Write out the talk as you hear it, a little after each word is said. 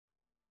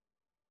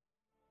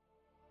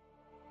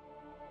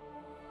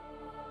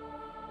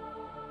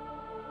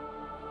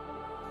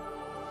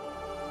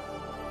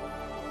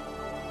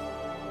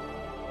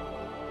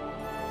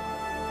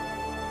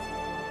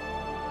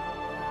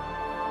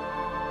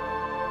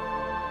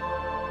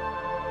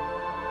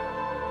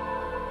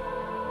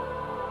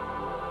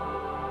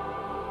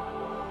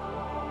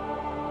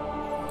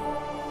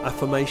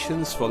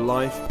Affirmations for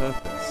life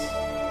purpose.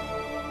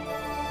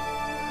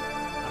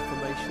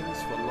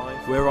 Affirmations for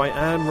life. Where I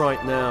am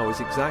right now is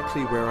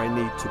exactly where I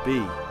need to be.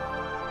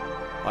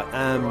 I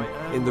am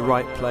in the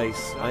right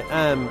place. I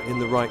am in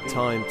the right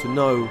time to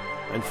know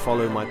and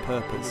follow my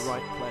purpose.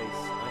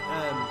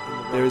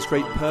 There is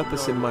great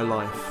purpose in my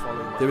life.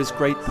 There is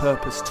great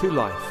purpose to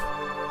life.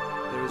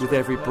 With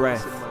every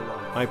breath,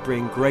 I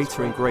bring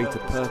greater and greater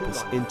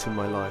purpose into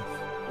my life.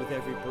 With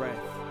every breath,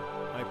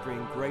 I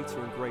bring greater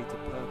and greater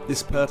purpose.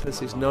 This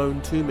purpose is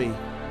known to me.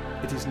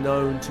 It is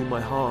known to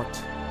my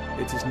heart.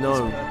 It is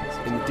known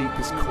in the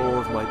deepest core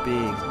of my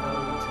being.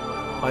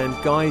 I am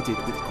guided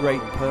with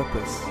great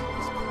purpose.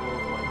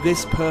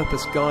 This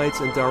purpose guides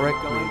and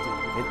directs me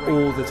in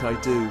all that I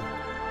do.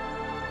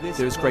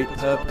 There is great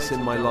purpose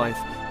in my life.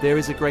 There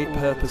is a great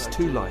purpose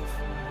to life.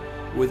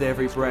 With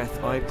every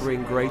breath, I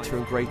bring greater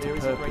and greater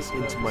purpose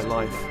into my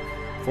life.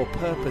 For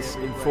purpose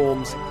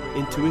informs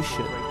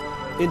intuition.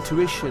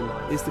 Intuition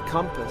is the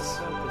compass.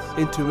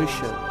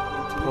 Intuition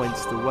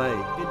points the way.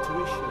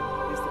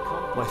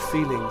 My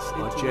feelings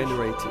are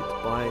generated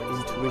by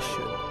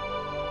intuition.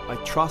 I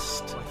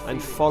trust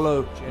and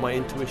follow my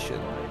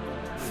intuition.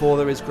 For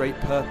there is great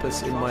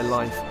purpose in my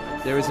life.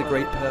 There is a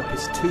great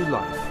purpose to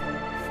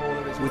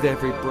life. With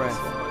every breath,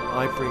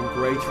 I bring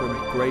greater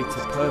and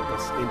greater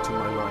purpose into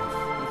my life.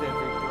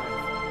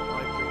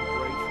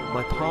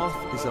 My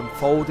path is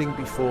unfolding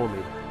before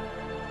me.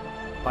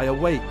 I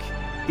awake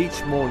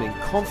each morning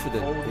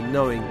confident in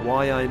knowing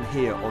why I am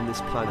here on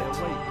this planet.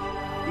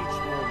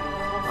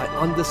 I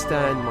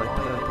understand my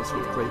purpose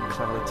with great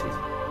clarity.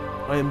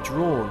 I am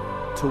drawn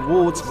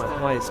towards my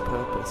highest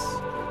purpose.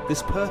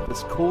 This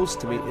purpose calls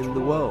to me in the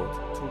world.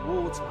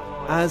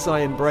 As I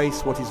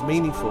embrace what is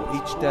meaningful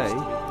each day,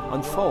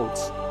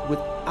 unfolds with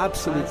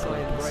absolute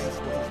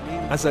purpose.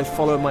 As I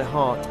follow my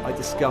heart, I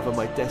discover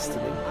my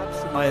destiny.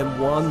 I am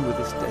one with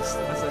this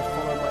destiny.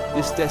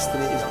 This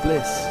destiny is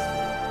bliss.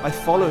 I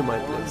follow my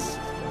bliss.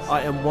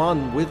 I am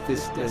one with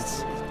this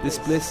bliss. This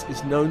bliss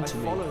is known to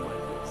me.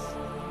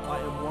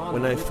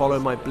 When I follow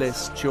my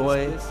bliss,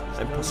 joy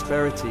and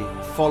prosperity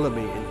follow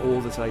me in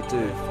all that I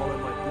do.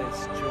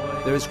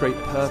 There is great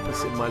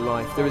purpose in my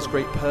life. There is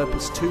great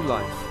purpose to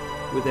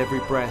life. With every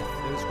breath,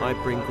 I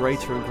bring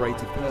greater and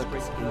greater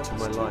purpose into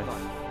my life.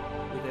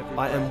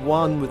 I am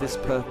one with this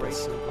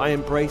purpose. I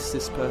embrace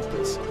this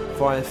purpose.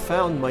 For I have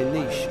found my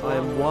niche. I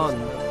am one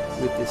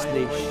with this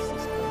niche.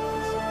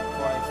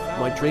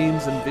 My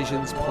dreams and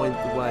visions point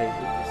the way.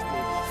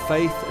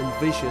 Faith and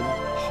vision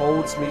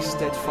holds me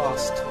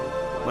steadfast.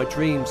 My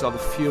dreams are the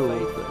fuel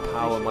that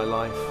power my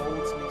life.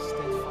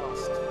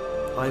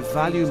 I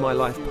value my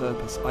life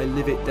purpose. I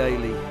live it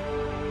daily.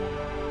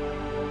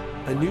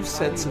 A new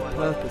sense of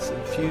purpose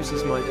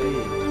infuses my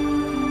being.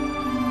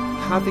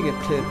 Having a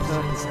clear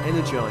purpose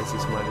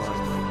energizes my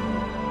life.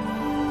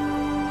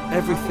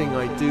 Everything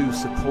I do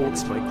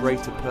supports my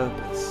greater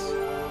purpose.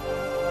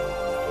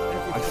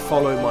 I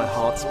follow my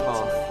heart's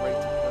path.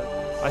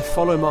 I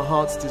follow my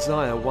heart's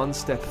desire one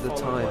step at a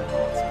time.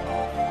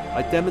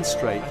 I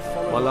demonstrate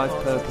my life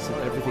purpose in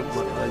everything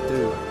that I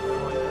do.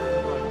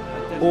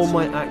 All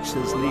my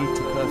actions lead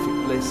to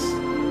perfect bliss.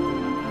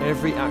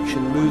 Every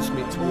action moves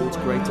me towards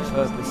greater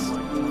purpose.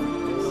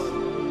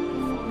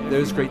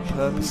 There is great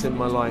purpose in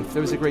my life.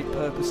 There is a great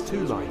purpose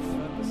to life.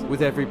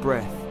 With every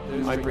breath,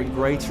 I bring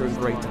greater and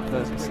greater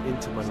purpose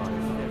into my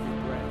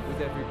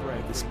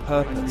life. This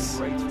purpose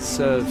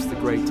serves the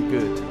greater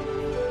good.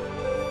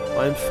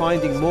 I am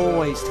finding more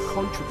ways to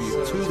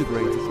contribute to the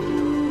greater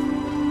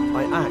good.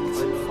 I act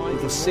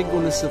with a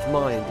singleness of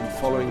mind in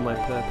following my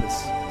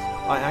purpose.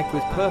 I act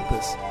with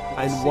purpose,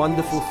 and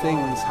wonderful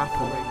things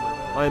happen.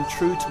 I am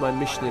true to my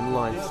mission in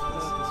life.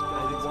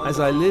 As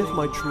I live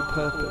my true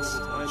purpose,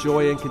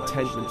 joy and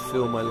contentment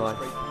fill my life.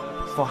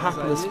 For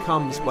happiness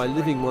comes by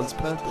living one's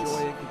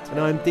purpose, and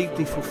I am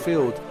deeply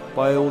fulfilled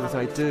by all that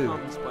I do.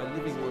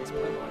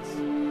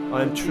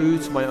 I am true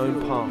to my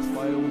own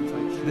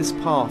path. This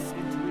path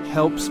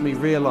helps me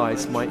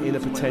realize my inner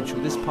potential.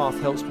 This path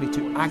helps me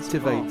to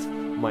activate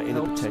my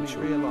inner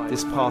potential.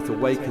 This path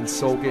awakens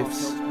soul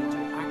gifts.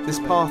 This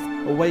path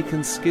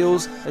awakens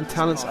skills and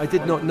talents I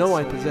did not know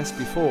I possessed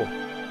before.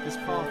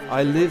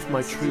 I live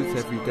my truth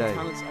every day.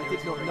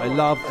 I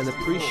love and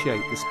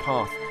appreciate this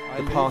path,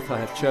 the path I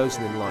have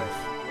chosen in life.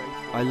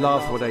 I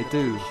love what I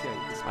do.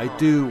 I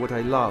do what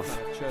I love.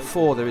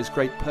 For there is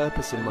great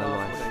purpose in my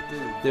life.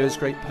 There is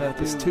great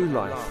purpose to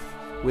life.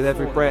 With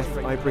every breath,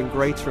 I bring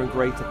greater and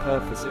greater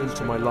purpose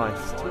into my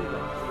life.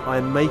 I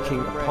am making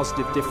a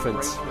positive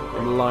difference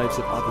in the lives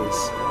of others.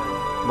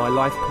 My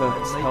life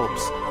purpose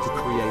helps to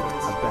create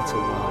a better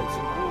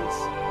world.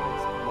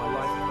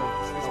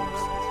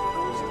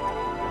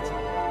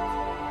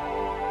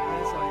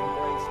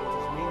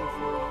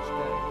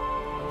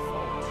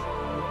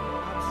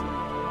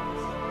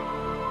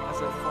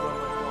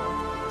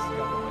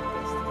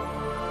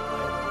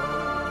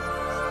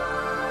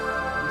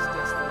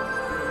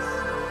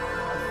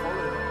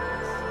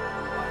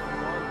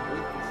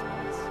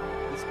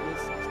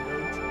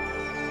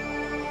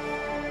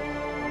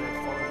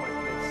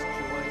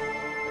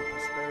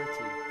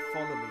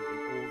 Follow me.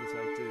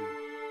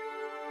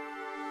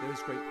 There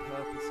is great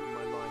purpose in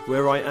my life.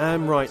 Where I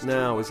am right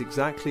now is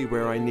exactly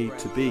where I need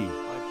to be.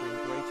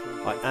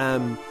 I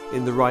am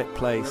in the right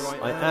place.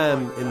 I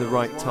am in the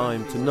right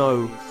time to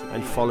know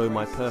and follow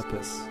my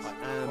purpose.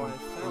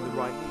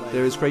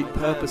 There is great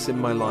purpose in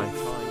my life.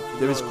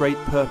 There is great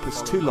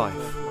purpose to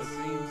life.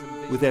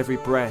 With every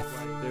breath,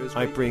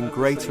 I bring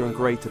greater and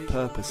greater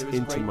purpose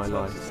into my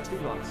life.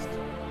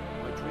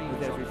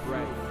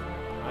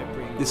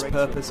 This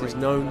purpose is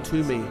known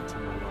to me.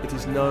 It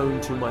is known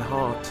to my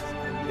heart.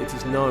 It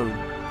is known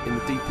in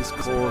the deepest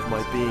core of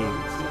my being.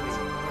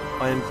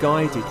 I am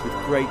guided with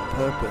great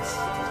purpose.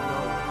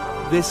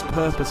 This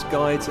purpose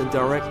guides and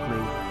directs me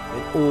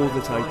in all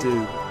that I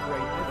do.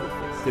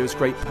 There is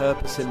great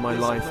purpose in my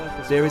life.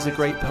 There is a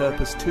great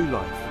purpose to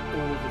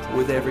life.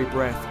 With every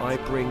breath, I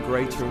bring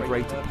greater and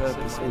greater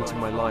purpose into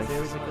my life.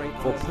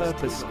 For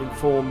purpose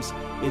informs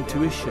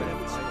intuition.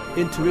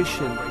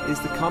 Intuition is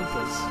the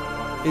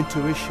compass.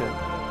 Intuition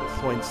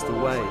points the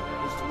way.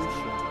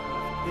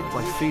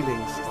 My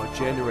feelings are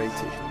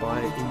generated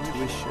by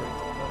intuition.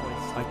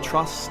 I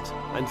trust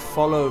and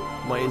follow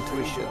my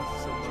intuition.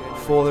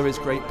 For there is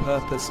great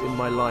purpose in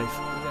my life.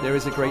 There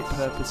is a great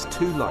purpose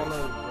to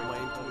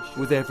life.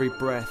 With every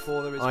breath,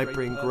 I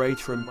bring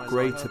greater and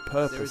greater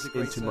purpose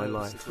into my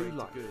life.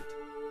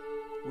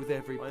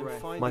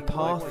 My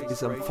path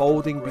is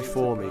unfolding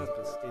before me.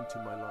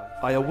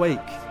 I awake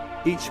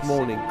each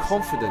morning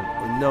confident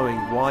in knowing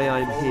why I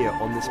am here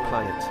on this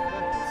planet.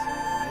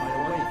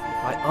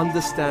 I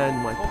understand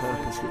my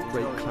purpose with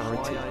great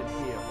clarity.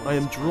 I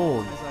am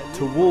drawn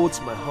towards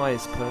my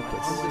highest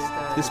purpose.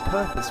 This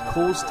purpose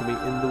calls to me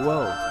in the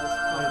world.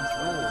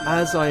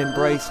 As I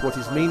embrace what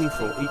is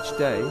meaningful each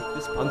day,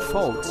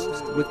 unfolds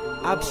with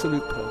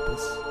absolute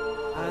purpose.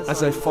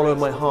 As I follow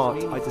my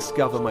heart, I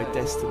discover my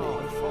destiny.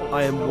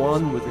 I am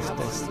one with this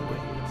destiny.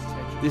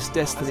 This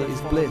destiny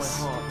is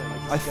bliss.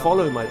 I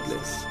follow my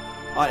bliss.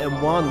 I am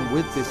one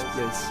with this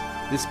bliss.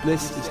 This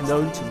bliss is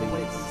known to me.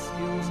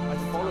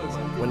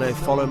 When I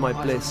follow my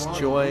bliss,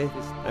 joy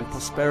and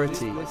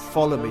prosperity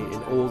follow me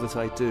in all that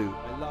I do.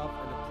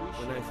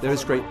 There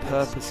is great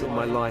purpose in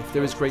my life.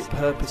 There is great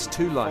purpose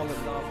to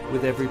life.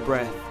 With every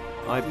breath,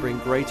 I bring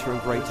greater and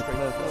greater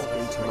purpose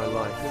into my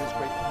life.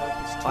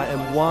 I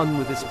am one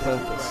with this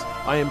purpose.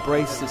 I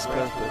embrace this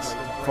purpose.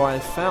 For I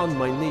have found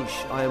my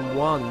niche. I am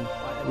one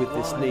with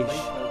this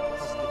niche.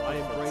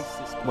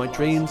 My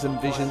dreams and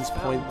visions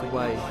point the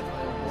way.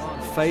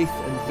 Faith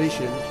and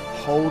vision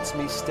holds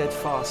me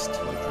steadfast.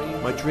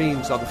 My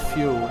dreams are the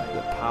fuel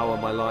that power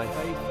my life.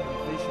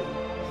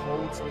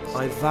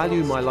 I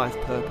value my life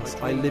purpose.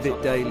 I live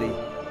it daily.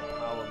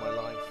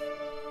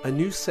 A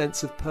new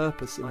sense of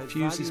purpose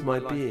infuses my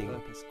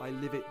being.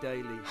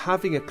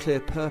 Having a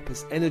clear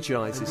purpose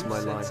energizes my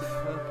life.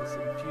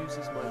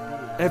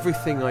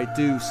 Everything I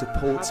do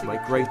supports my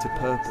greater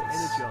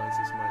purpose.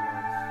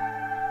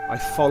 I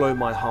follow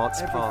my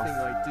heart's path.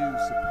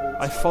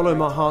 I follow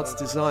my heart's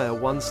desire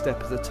one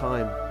step at a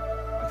time.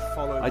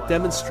 I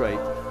demonstrate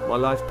my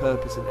life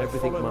purpose in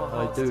everything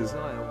I do.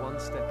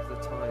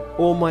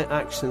 All my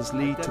actions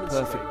lead to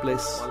perfect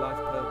bliss.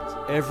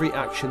 Every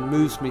action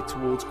moves me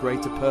towards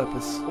greater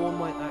purpose.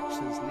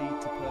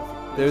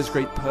 There is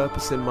great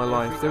purpose in my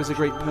life. There is a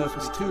great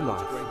purpose to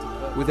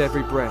life. With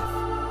every breath,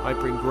 I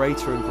bring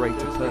greater and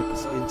greater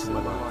purpose into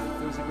my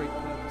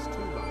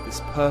life.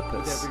 This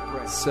purpose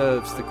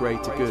serves the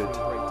greater good.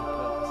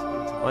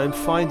 I am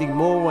finding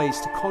more ways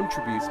to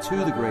contribute to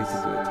the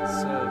greater good.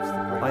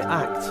 I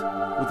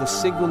act with a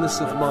singleness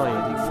of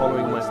mind in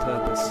following my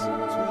purpose.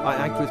 I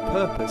act with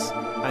purpose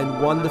and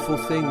wonderful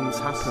things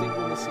happen.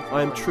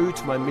 I am true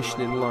to my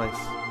mission in life.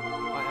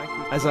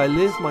 As I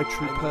live my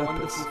true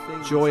purpose,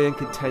 joy and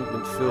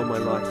contentment fill my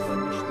life.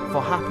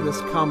 For happiness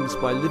comes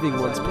by living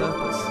one's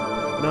purpose,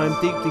 and I am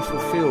deeply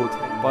fulfilled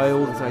by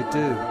all that I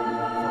do.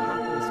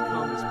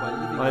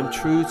 I am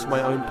true to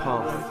my own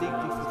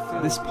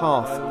path. This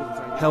path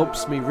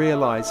helps me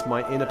realize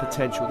my inner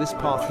potential. This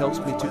path helps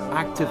me to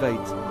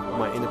activate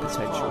my inner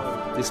potential.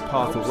 This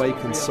path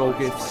awakens soul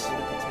gifts.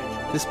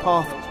 This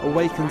path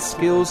awakens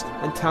skills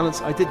and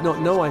talents I did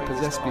not know I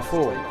possessed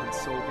before.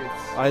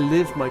 I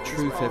live my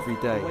truth every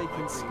day.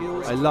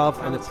 I love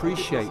and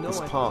appreciate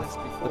this path,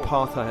 the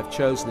path I have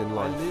chosen in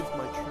life.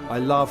 I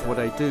love what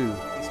I do.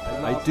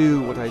 I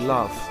do what I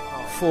love.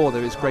 For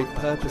there is great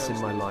purpose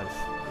in my life.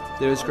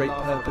 There is great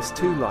purpose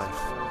to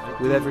life.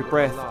 With every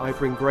breath, I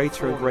bring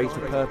greater and greater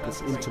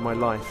purpose into my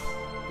life.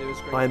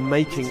 I am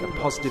making a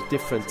positive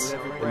difference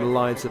in the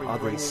lives of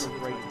others.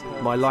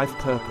 My life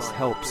purpose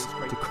helps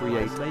to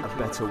create a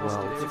better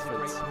world.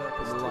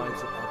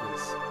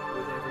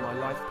 My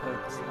life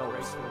purpose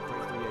helps to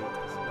create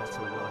a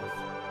better life.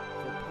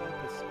 For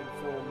purpose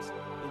informs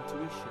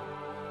intuition.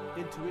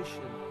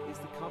 Intuition is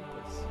the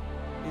compass.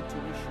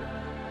 Intuition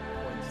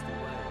points the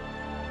way.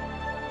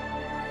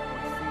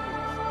 My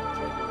feelings are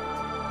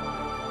generated by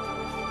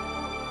intuition.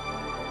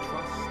 I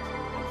trust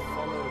and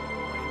follow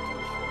my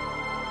intuition.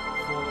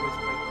 For there is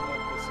great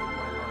purpose in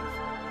my life.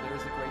 There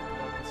is a great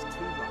purpose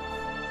to life.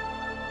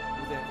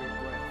 With every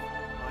breath,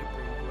 I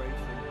bring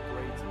greater and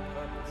greater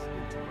purpose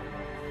into my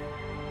life.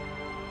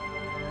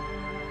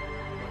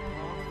 My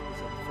path is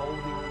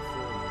unfolding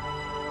before me.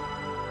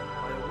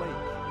 I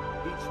awake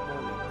each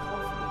morning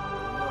confident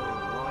in knowing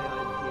why I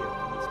am here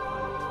on this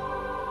planet.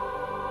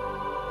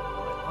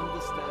 I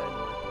understand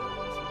my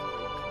purpose with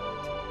great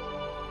clarity.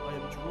 I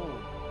am drawn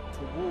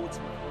towards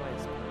my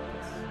highest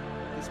purpose.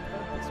 This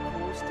purpose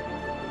calls to me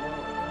in the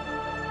world.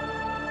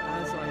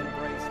 As I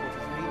embrace what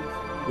is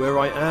meaningful, where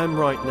I am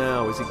right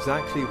now is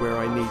exactly where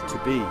I need to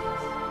be.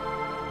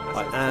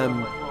 I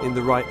am in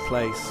the right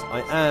place.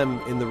 I am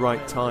in the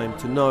right time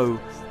to know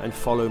and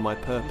follow my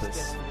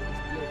purpose.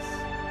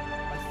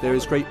 There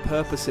is great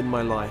purpose in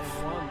my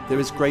life. There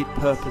is great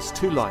purpose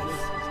to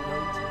life.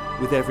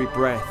 With every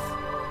breath,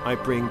 I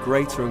bring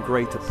greater and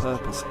greater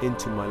purpose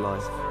into my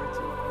life.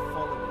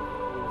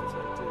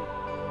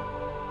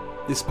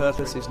 This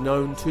purpose is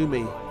known to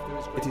me.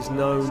 It is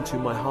known to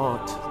my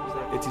heart.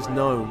 It is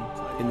known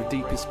in the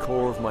deepest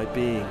core of my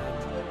being.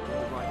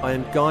 I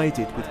am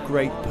guided with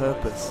great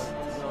purpose.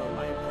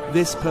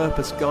 This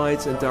purpose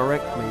guides and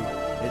directs me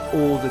in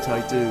all that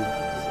I do.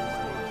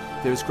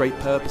 There is great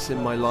purpose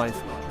in my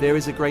life. There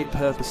is a great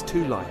purpose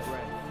to life.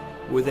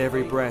 With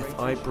every breath,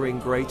 I bring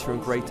greater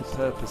and greater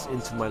purpose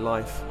into my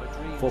life.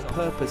 For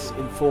purpose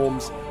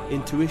informs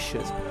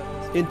intuition.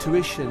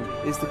 Intuition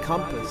is the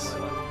compass.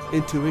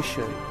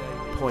 Intuition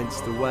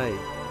points the way.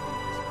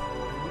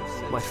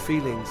 My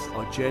feelings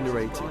are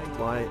generated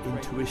by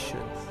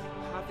intuition.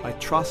 I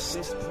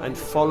trust and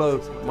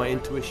follow my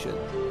intuition.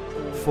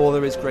 For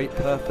there is great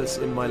purpose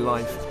in my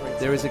life.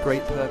 There is a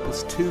great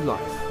purpose to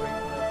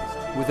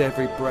life. With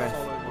every breath,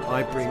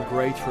 I bring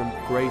greater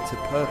and greater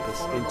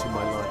purpose into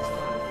my life.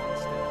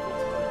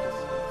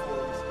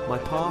 My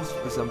path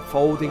is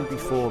unfolding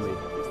before me.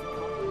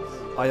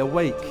 I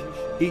awake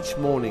each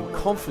morning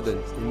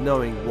confident in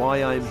knowing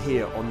why I am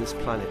here on this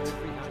planet.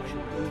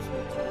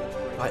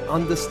 I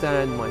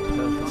understand my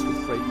purpose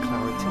with great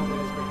clarity.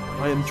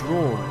 I am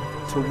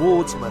drawn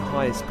towards my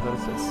highest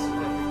purpose.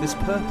 This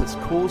purpose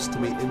calls to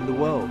me in the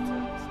world.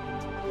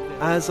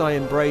 As I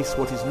embrace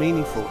what is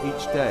meaningful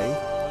each day,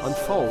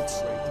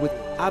 unfolds with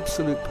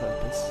absolute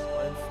purpose.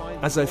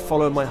 As I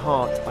follow my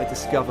heart, I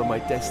discover my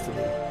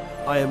destiny.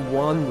 I am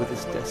one with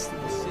this destiny.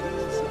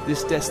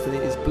 This destiny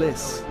is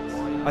bliss.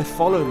 I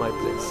follow my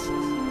bliss.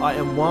 I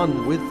am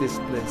one with this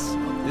bliss.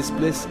 This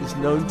bliss is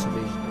known to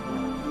me.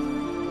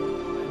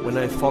 When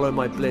I follow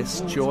my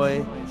bliss,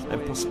 joy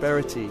and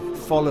prosperity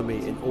follow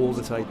me in all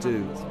that I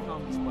do.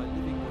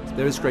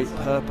 There is great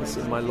purpose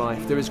in my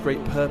life. There is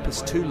great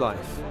purpose to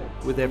life.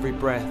 With every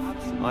breath,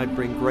 I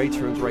bring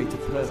greater and greater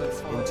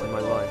purpose into my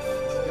life.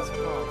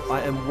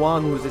 I am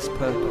one with this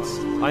purpose.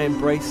 I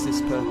embrace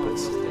this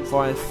purpose.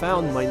 For I have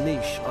found my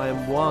niche. I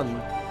am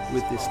one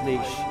with this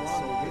niche.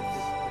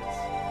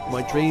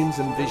 My dreams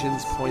and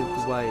visions point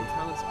the way.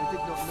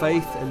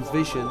 Faith and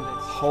vision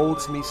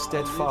holds me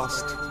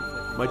steadfast.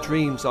 My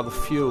dreams are the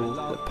fuel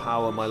that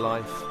power my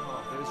life.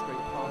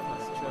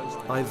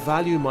 I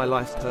value my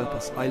life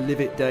purpose. I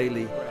live it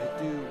daily.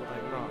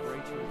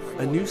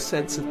 A new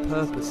sense of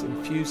purpose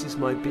infuses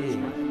my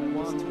being.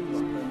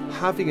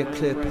 Having a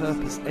clear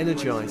purpose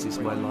energizes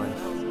my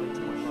life.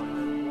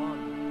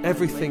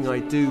 Everything I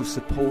do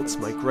supports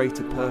my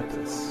greater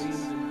purpose.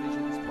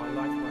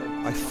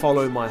 I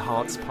follow my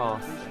heart's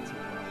path.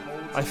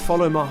 I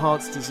follow my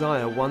heart's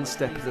desire one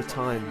step at a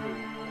time.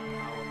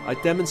 I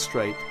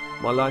demonstrate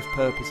my life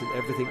purpose in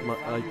everything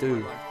I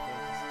do.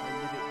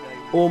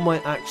 All my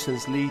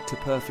actions lead to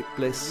perfect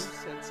bliss.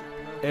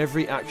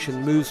 Every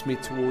action moves me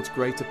towards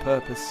greater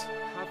purpose.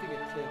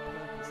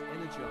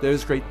 There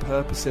is great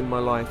purpose in my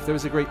life. There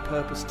is a great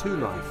purpose to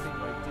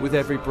life. With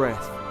every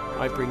breath,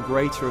 I bring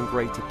greater and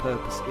greater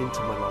purpose into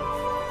my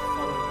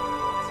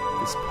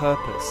life. This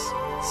purpose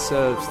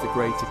serves the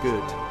greater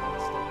good.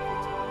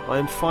 I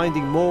am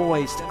finding more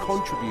ways to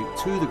contribute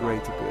to the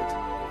greater good.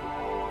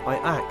 I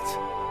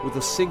act with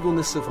a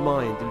singleness of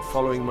mind in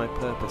following my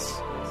purpose.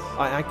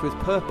 I act with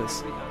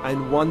purpose,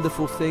 and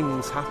wonderful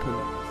things happen.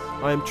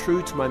 I am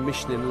true to my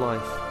mission in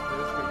life.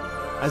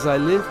 As I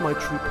live my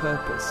true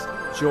purpose,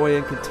 joy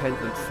and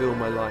contentment fill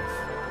my life.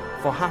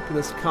 For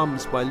happiness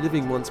comes by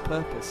living one's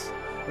purpose,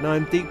 and I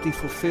am deeply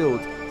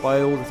fulfilled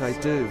by all that I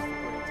do.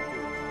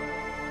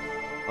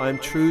 I am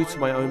true to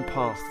my own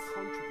path.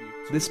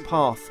 This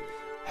path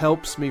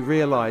helps me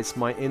realize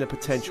my inner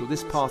potential.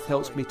 This path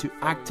helps me to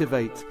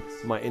activate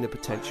my inner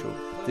potential.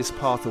 This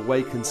path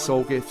awakens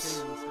soul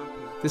gifts.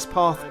 This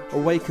path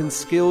awakens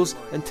skills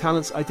and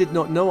talents I did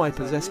not know I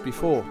possessed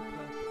before.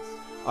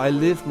 I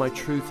live my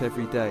truth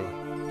every day.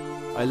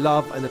 I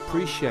love and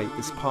appreciate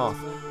this path,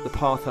 the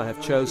path I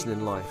have chosen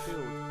in life.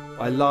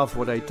 I love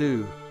what I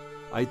do.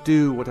 I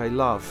do what I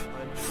love,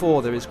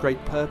 for there is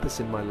great purpose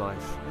in my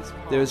life.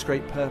 There is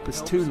great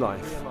purpose to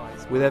life.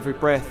 With every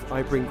breath,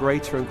 I bring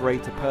greater and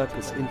greater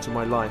purpose into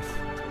my life.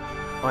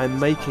 I am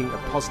making a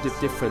positive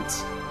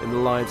difference in the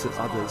lives of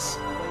others.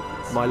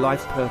 My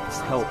life purpose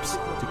helps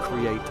to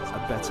create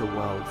a better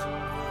world.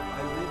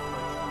 I live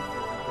my truth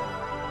every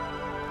day.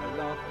 I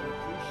love and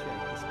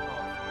appreciate this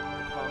path,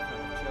 the path I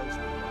have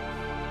chosen in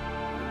life.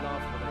 I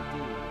love what I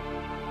do.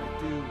 I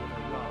do what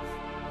I love,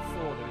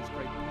 for there is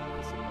great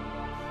purpose in my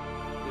life.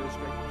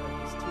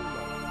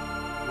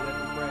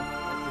 breath.